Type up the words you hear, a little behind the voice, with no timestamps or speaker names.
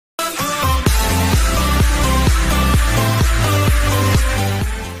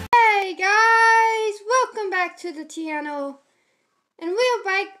back to the channel, and we're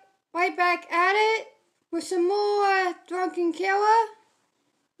right back at it with some more Drunken Killer.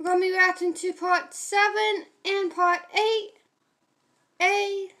 We're going to be reacting to part 7 and part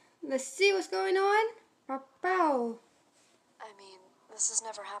 8. Let's see what's going on. Bow. I mean, this has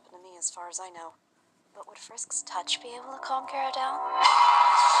never happened to me as far as I know. But would Frisk's touch be able to calm Kara down?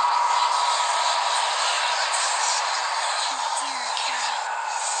 Here, Kara.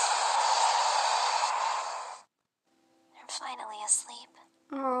 I'm finally asleep.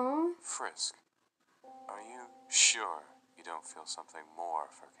 Aww. Frisk, are you sure you don't feel something more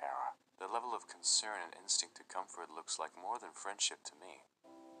for Kara? The level of concern and instinct to comfort looks like more than friendship to me.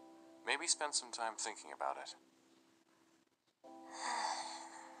 Maybe spend some time thinking about it.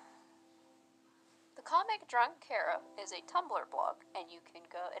 The comic Drunk Kara is a Tumblr blog, and you can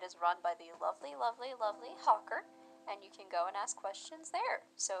go. It is run by the lovely Hawker, and you can go and ask questions there.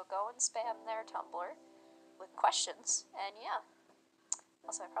 So go and spam their Tumblr with questions, and yeah.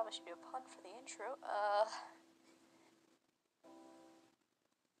 Also, I probably should do a pun for the intro.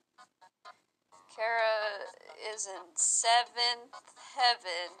 Kara is in 7th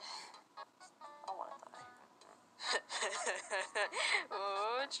heaven. I wanna die.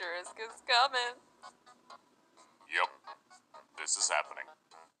 Ooh, Churiska's coming. Yup, this is happening.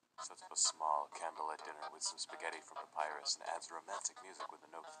 Sets up a small candlelit dinner with some spaghetti from Papyrus and adds romantic music with a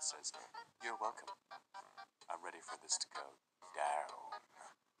note that says, "You're welcome. I'm ready for this to go down."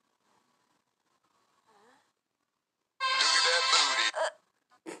 Look at that booty.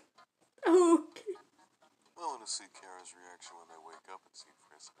 Okay. I want to see Kara's reaction when they wake up and see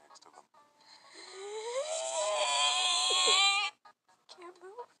Frisk next to them. Can't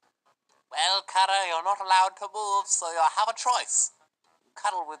move. Well, Kara, you're not allowed to move, so you have a choice.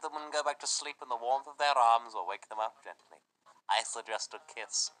 Cuddle with them and go back to sleep in the warmth of their arms, or wake them up gently. I suggest a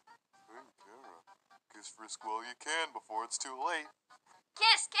kiss. Hey, Kara, kiss Frisk while you can before it's too late.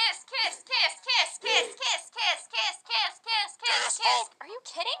 Kiss, kiss, kiss, kiss, kiss, kiss, kiss, kiss, kiss, kiss, kiss, kiss, kiss. Are you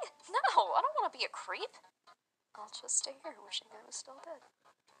kidding? No, I don't want to be a creep. I'll just stay here wishing I was still dead.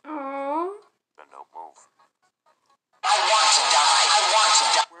 Aww. Then don't move. I want to die. I want to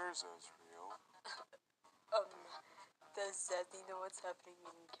die. Where's Ezreal? Does Zazzy know what's happening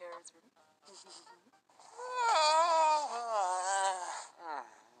in Kara's room?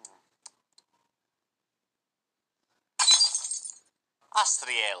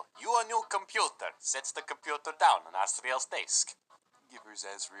 Asriel, your new computer. Sets the computer down on Asriel's desk. Gives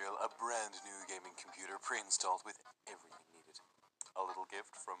Ezreal a brand new gaming computer pre-installed with everything needed. A little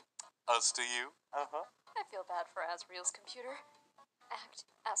gift from us to you. I feel bad for Asriel's computer.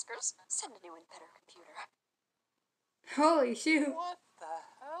 Askers, send a new and better computer. Holy shoot. What the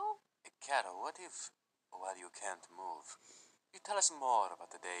hell? Kara, what if, while you can't move, you tell us more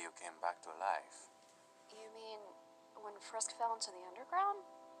about the day you came back to life? You mean when Frisk fell into the underground?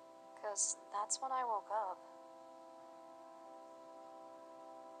 'Cause that's when I woke up.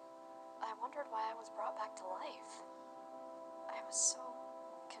 I wondered why I was brought back to life. I was so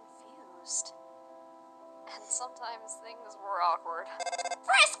confused. And sometimes things were awkward.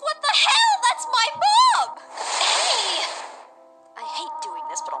 Frisk, what the hell? That's my mom! Hey! I hate doing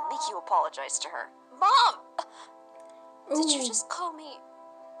this, but I'll make you apologize to her. Mom! Did you just call me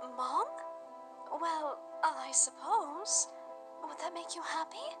Mom? Well, I suppose. Would that make you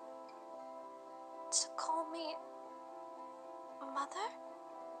happy? To call me Mother?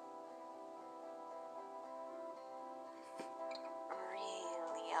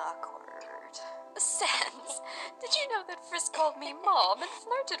 Really awkward. Sans, did you know that Frisk called me Mom and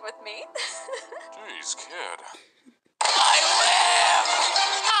flirted with me? Jeez, kid. I live!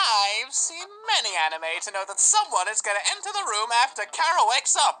 I've seen many anime to know that someone is going to enter the room after Kara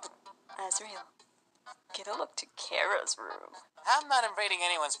wakes up. Asriel, get a look to Kara's room. I'm not invading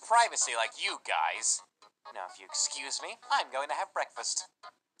anyone's privacy like you guys. Now, if you excuse me, I'm going to have breakfast.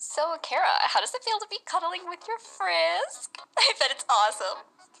 So, Kara, how does it feel to be cuddling with your Frisk? I bet it's awesome.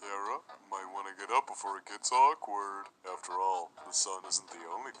 Kara, might want to get up before it gets awkward. After all, the sun isn't the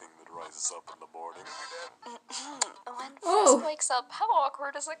only thing that rises up in the morning. When Frisk wakes up, how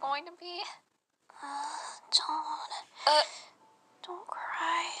awkward is it going to be? John. Don't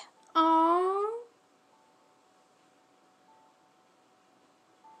cry. Aww.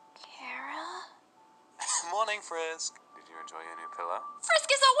 Kara? Morning, Frisk. Did you enjoy your new pillow?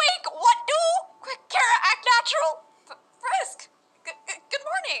 Frisk is awake! What do? Quick, Kara, act natural! Frisk! Good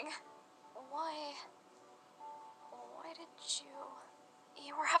morning! Why did you...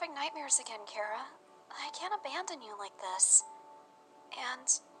 You were having nightmares again, Kara. I can't abandon you like this.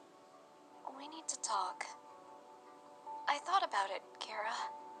 And we need to talk. I thought about it, Kara.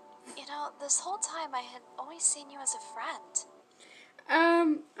 You know, this whole time I had always seen you as a friend.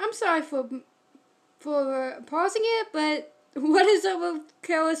 I'm sorry for pausing it, but what is up with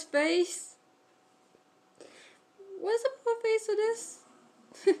Kara's face? What is up with her face of this?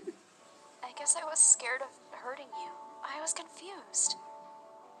 I guess I was scared of hurting you. I was confused.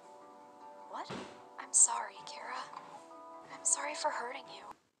 What? I'm sorry, Kara. I'm sorry for hurting you.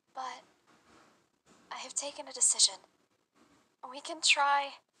 But I have taken a decision. We can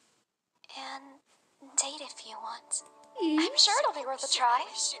try and date if you want. I'm sure it'll be worth a try.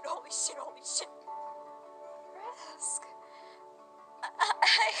 Holy shit. Risk.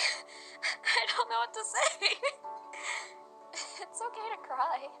 I don't know what to say. It's okay to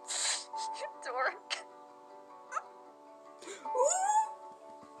cry. You dork.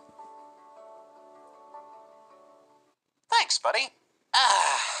 Thanks, buddy.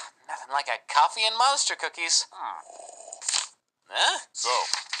 Nothing like a coffee and monster cookies. Huh? So,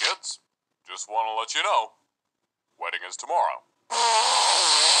 kids, just want to let you know, wedding is tomorrow.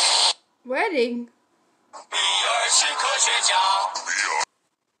 Wedding? What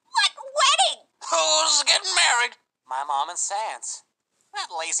wedding? Who's getting married? My mom and Sans. That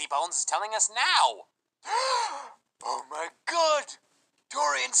lazy bones is telling us now. Oh my god!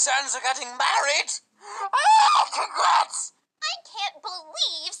 Tori and Sans are getting married! Congrats! I can't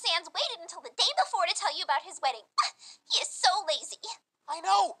believe Sans waited until the day before to tell you about his wedding. He is so lazy. I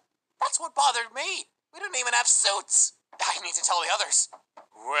know. That's what bothered me. We didn't even have suits. I need to tell the others.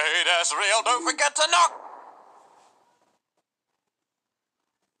 Wait, Asriel, don't forget to knock.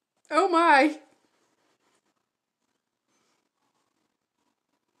 Oh my.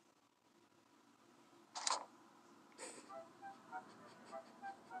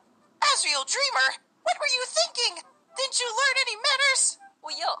 Asriel Dreamer, what were you thinking? Didn't you learn any manners?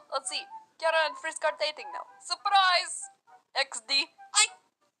 Well, yeah, let's see. Kara and Frisk are dating now. Surprise! XD. I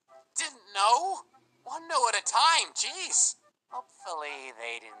didn't know. One no at a time, jeez. Hopefully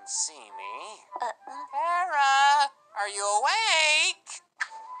they didn't see me. Kara, are you awake?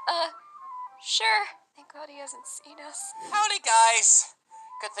 Sure. Thank God he hasn't seen us. Howdy, guys.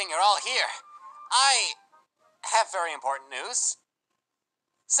 Good thing you're all here. I have very important news.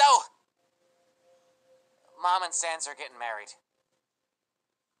 So, Mom and Sans are getting married.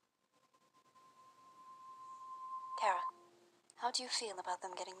 Kara, how do you feel about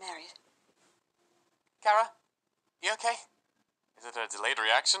them getting married? Kara, you okay? Is it a delayed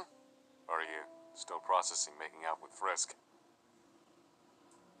reaction? Or are you still processing making out with Frisk?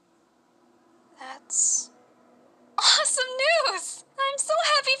 That's awesome news! I'm so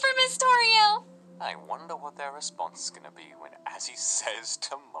happy for Miss Toriel! I wonder what their response is gonna be when Azzy says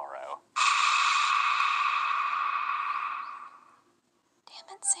tomorrow.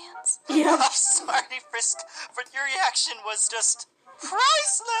 Damn it, Sans. Yep. I'm sorry, Frisk, but your reaction was just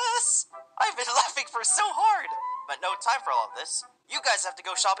priceless! I've been laughing for so hard, but no time for all of this. You guys have to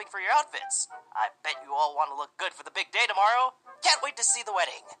go shopping for your outfits. I bet you all want to look good for the big day tomorrow. Can't wait to see the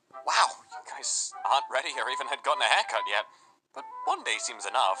wedding. Wow, you guys aren't ready or even had gotten a haircut yet. But one day seems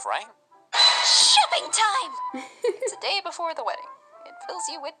enough, right? Shopping time! It's a day before the wedding. It fills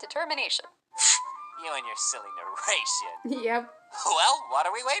you with determination. You and your silly narration. Yep. Well, what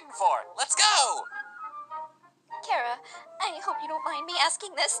are we waiting for? Let's go! Kara, I hope you don't mind me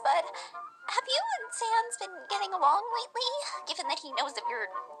asking this, but have you and Sans been getting along lately? Given that he knows of your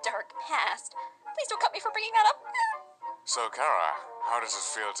dark past. Please don't cut me for bringing that up. So, Kara, how does it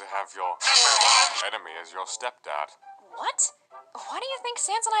feel to have your enemy as your stepdad? What? Why do you think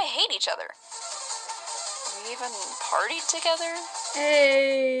Sans and I hate each other? We even partied together?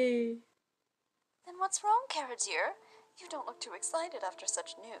 Hey. Then what's wrong, Kara dear? You don't look too excited after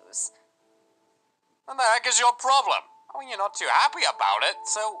such news. What the heck is your problem? I mean, you're not too happy about it,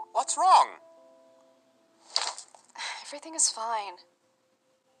 so what's wrong? Everything is fine.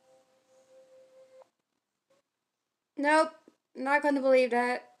 Nope. Not going to believe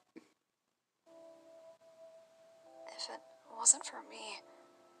that. If it wasn't for me,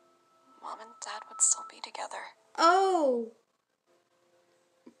 Mom and Dad would still be together. Oh.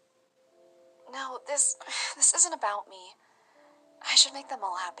 No, this isn't about me. I should make them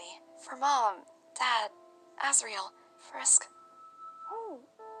all happy. For Mom, Dad, Asriel, Frisk.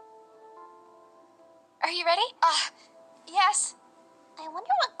 Are you ready? Yes. I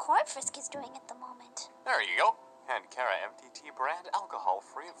wonder what Corn Frisk is doing at the moment. There you go. And Kara MTT brand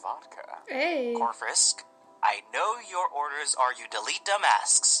alcohol-free vodka. Hey. Cornfrisk, I know your orders are you delete dumb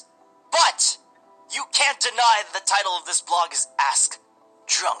asks, but you can't deny that the title of this blog is Ask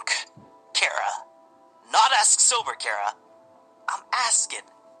Drunk Kara. Not Ask Sober Kara. I'm asking.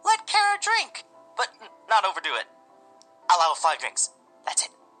 Let Kara drink, but not overdo it. I'll allow 5 drinks. That's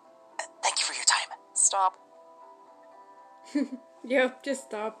it. Thank you for your time. Stop. Yep, just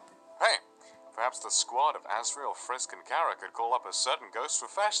stop. Hey, perhaps the squad of Azrael, Frisk, and Kara could call up a certain ghost for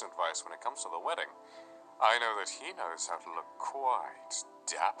fashion advice when it comes to the wedding. I know that he knows how to look quite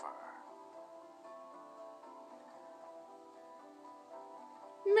dapper.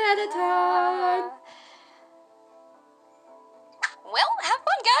 Metaton! Well, have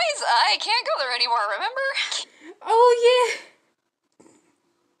fun, guys. I can't go there anymore, remember? Oh yeah!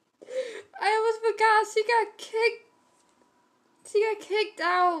 I almost forgot she got kicked. She got kicked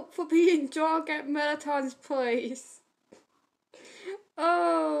out for being drunk at Metaton's place.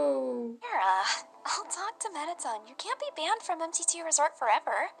 Oh. Chara, I'll talk to Metaton. You can't be banned from MTT Resort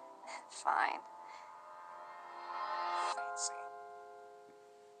forever. Fine.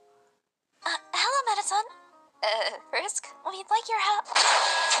 Hello, Metaton. Frisk? We'd like your help.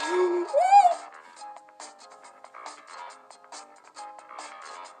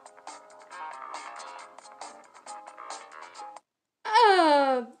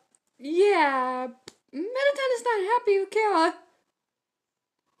 Yeah. Metaton is not happy with Kara.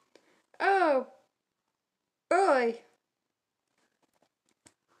 Oh. Boy.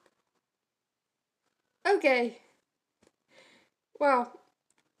 Okay. Wow.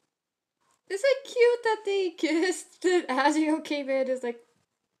 Is it cute that they kissed and Azio came in is like,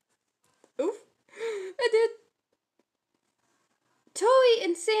 oof. And then Tori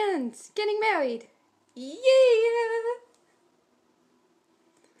and Sans getting married. Yeah.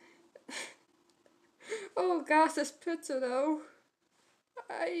 Oh gosh, this pizza though.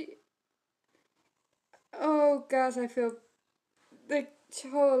 Oh gosh, I feel like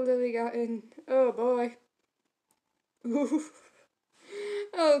totally gotten. Oh boy. Oof.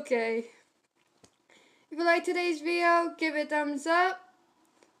 Okay. If you like today's video, give it a thumbs up.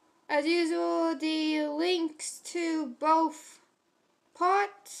 As usual, the links to both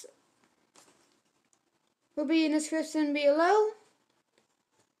parts will be in the description below.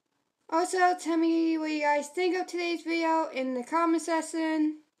 Also, tell me what you guys think of today's video in the comment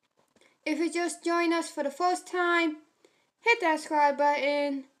section. If you just joined us for the first time, hit that subscribe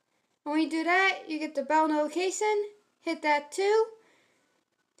button. When you do that, you get the bell notification. Hit that too,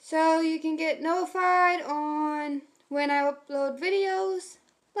 so you can get notified on when I upload videos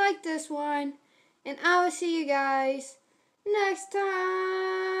like this one. And I will see you guys next time.